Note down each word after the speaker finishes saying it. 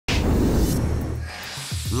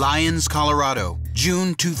Lyons, Colorado,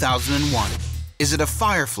 June 2001. Is it a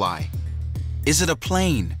firefly? Is it a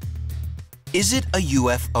plane? Is it a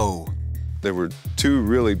UFO? There were two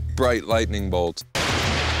really bright lightning bolts. And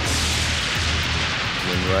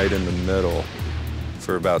then right in the middle,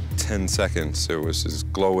 for about 10 seconds, there was this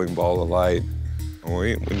glowing ball of light.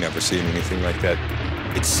 We never seen anything like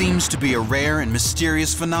that. It seems to be a rare and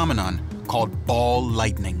mysterious phenomenon called ball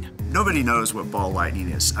lightning. Nobody knows what ball lightning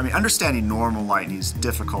is. I mean, understanding normal lightning is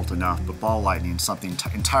difficult enough, but ball lightning is something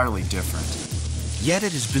entirely different. Yet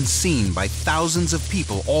it has been seen by thousands of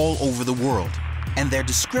people all over the world, and their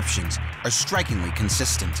descriptions are strikingly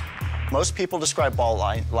consistent. Most people describe ball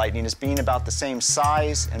lightning as being about the same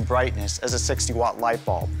size and brightness as a 60-watt light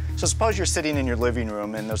bulb. So suppose you're sitting in your living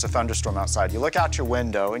room and there's a thunderstorm outside. You look out your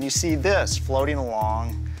window and you see this floating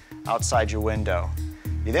along outside your window.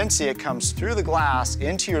 You then see it comes through the glass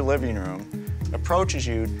into your living room, approaches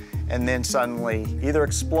you, and then suddenly either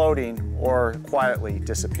exploding or quietly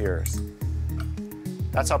disappears.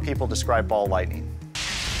 That's how people describe ball lightning.